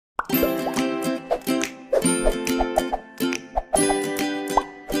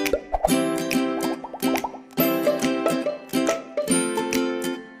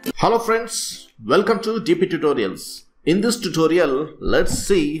Hello friends, welcome to dptutorials. In this tutorial, let's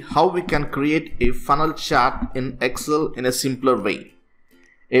see how we can create a funnel chart in Excel in a simpler way.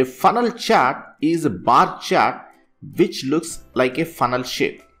 A funnel chart is a bar chart which looks like a funnel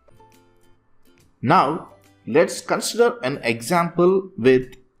shape. Now, let's consider an example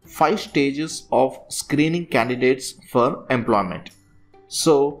with 5 stages of screening candidates for employment.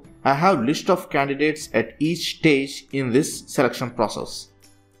 So, I have list of candidates at each stage in this selection process.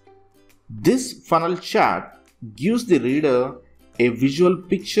 This funnel chart gives the reader a visual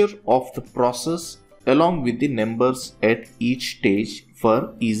picture of the process along with the numbers at each stage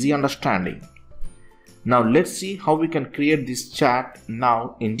for easy understanding. Now let's see how we can create this chart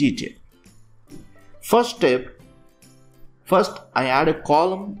now in detail. First I add a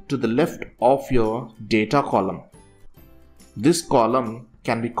column to the left of your data column. This column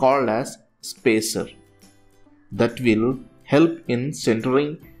can be called as spacer. That will help in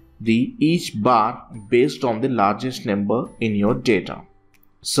centering each bar based on the largest number in your data.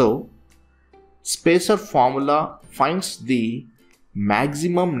 So, spacer formula finds the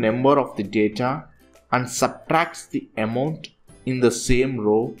maximum number of the data and subtracts the amount in the same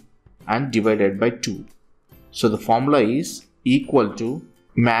row and divided by 2. So, the formula is equal to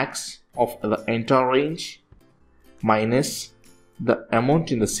max of the entire range minus the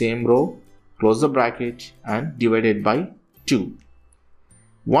amount in the same row, close the bracket, and divided by 2.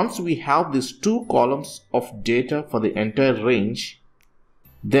 Once we have these 2 columns of data for the entire range,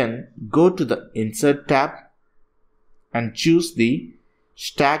 then go to the Insert tab and choose the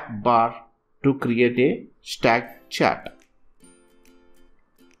Stack bar to create a stacked chart.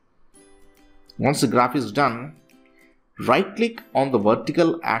 Once the graph is done, right-click on the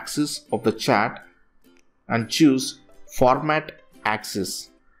vertical axis of the chart and choose Format Axis.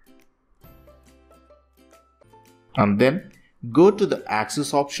 And then go to the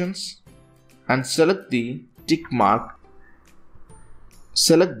axis options and select the tick mark.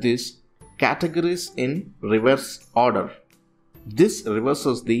 Select this categories in reverse order. This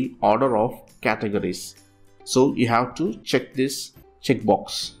reverses the order of categories. So you have to check this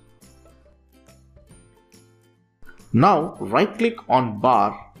checkbox. Now right click on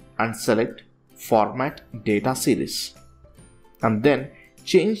bar and select Format Data Series. And then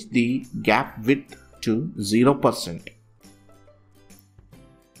change the gap width to 0%.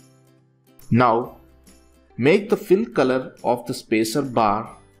 Now, make the fill color of the spacer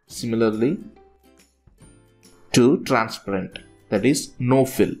bar similarly to transparent, that is no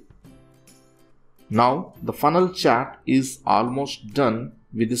fill. Now, the funnel chart is almost done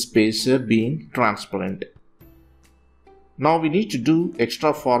with the spacer being transparent. Now we need to do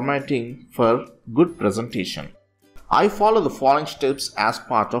extra formatting for good presentation. I follow the following steps as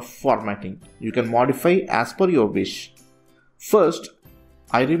part of formatting. You can modify as per your wish. First,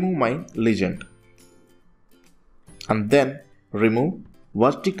 I remove my legend and then remove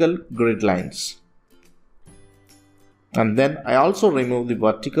vertical grid lines, and then I also remove the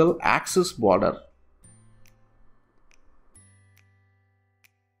vertical axis border.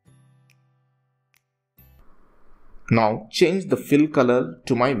 Now change the fill color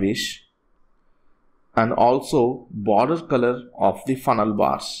to my wish and also border color of the funnel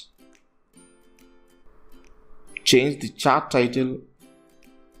bars. Change the chart title.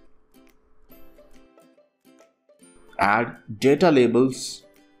 Add data labels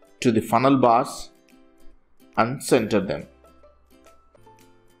to the funnel bars and center them.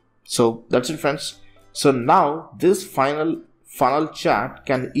 So that's it friends. So now this final funnel chart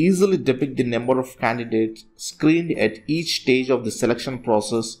can easily depict the number of candidates screened at each stage of the selection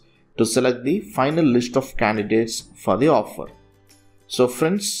process to select the final list of candidates for the offer. So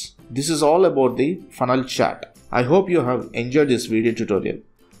friends, this is all about the funnel chart. I hope you have enjoyed this video tutorial.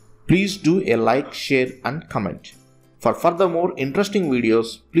 Please do a like, share and comment. For further more interesting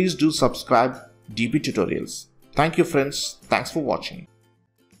videos, please do subscribe dptutorials. Thank you friends. Thanks for watching.